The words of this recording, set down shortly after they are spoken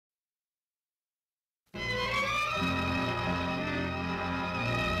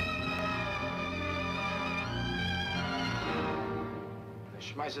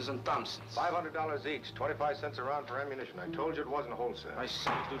Schmeissers and Thompsons. $500 each, 25 cents a round for ammunition. I told you it wasn't wholesale. I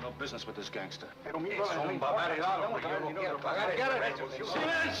say, do no business with this gangster.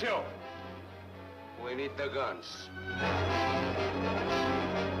 Silencio! We need the guns.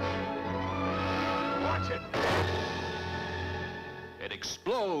 Watch it! It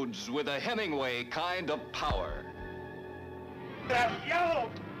explodes with a Hemingway kind of power. That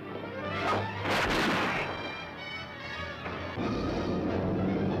yellow!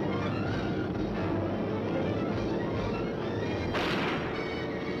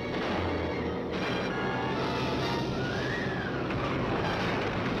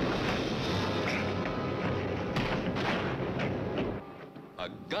 A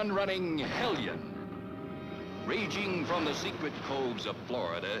gun-running hellion, raging from the secret coves of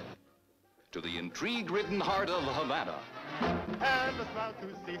Florida to the intrigue-ridden heart of Havana. And a smile to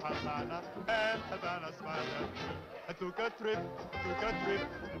see Havana, and Havana smiled. I took a trip,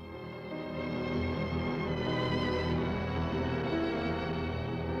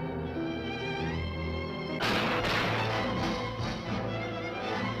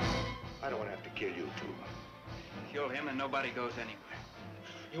 I don't want to have to kill you two. Kill him and nobody goes anywhere.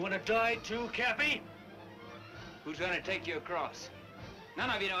 You want to die too, Cappy? Who's going to take you across? None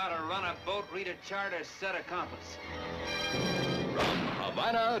of you know how to run a boat, read a chart, or set a compass. From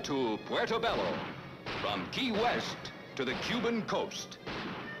Havana to Puerto Bello, from Key West to the Cuban coast,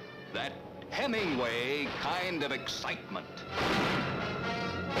 that Hemingway kind of excitement.